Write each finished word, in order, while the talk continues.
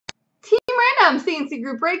Bam! C&C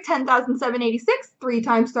group break, 10,786. 3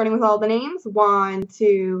 times starting with all the names. 1,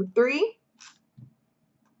 2, 3.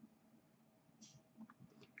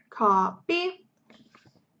 Copy.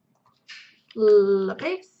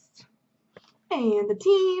 Paste. And the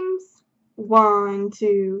teams. 1,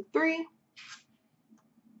 2, 3.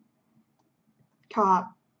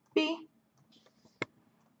 Copy.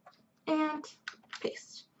 And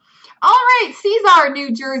paste. All right, Cesar,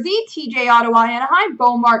 New Jersey, TJ, Ottawa, Anaheim,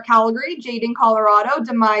 Beaumart, Calgary, Jaden, Colorado,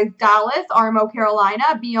 Demise, Dallas, Armo,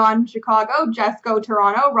 Carolina, Beyond, Chicago, Jesco,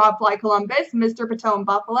 Toronto, Rob Fly, Columbus, Mr. Patone,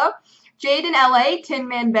 Buffalo, Jaden, LA, Tin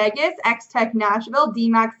Man, Vegas, X-Tech, Nashville,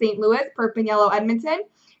 D-Max, St. Louis, Purple Yellow, Edmonton,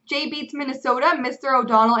 J Beats, Minnesota, Mr.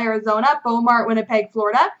 O'Donnell, Arizona, Beaumart, Winnipeg,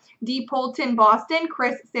 Florida, D. Polton, Boston,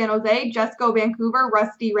 Chris, San Jose, Jesco, Vancouver,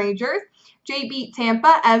 Rusty, Rangers, J Beat,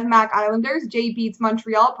 Tampa, Evmac, Islanders, J Beats,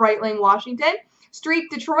 Montreal, Breitling, Washington, Streak,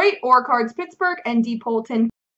 Detroit, Orcards, Pittsburgh, and D. Polton,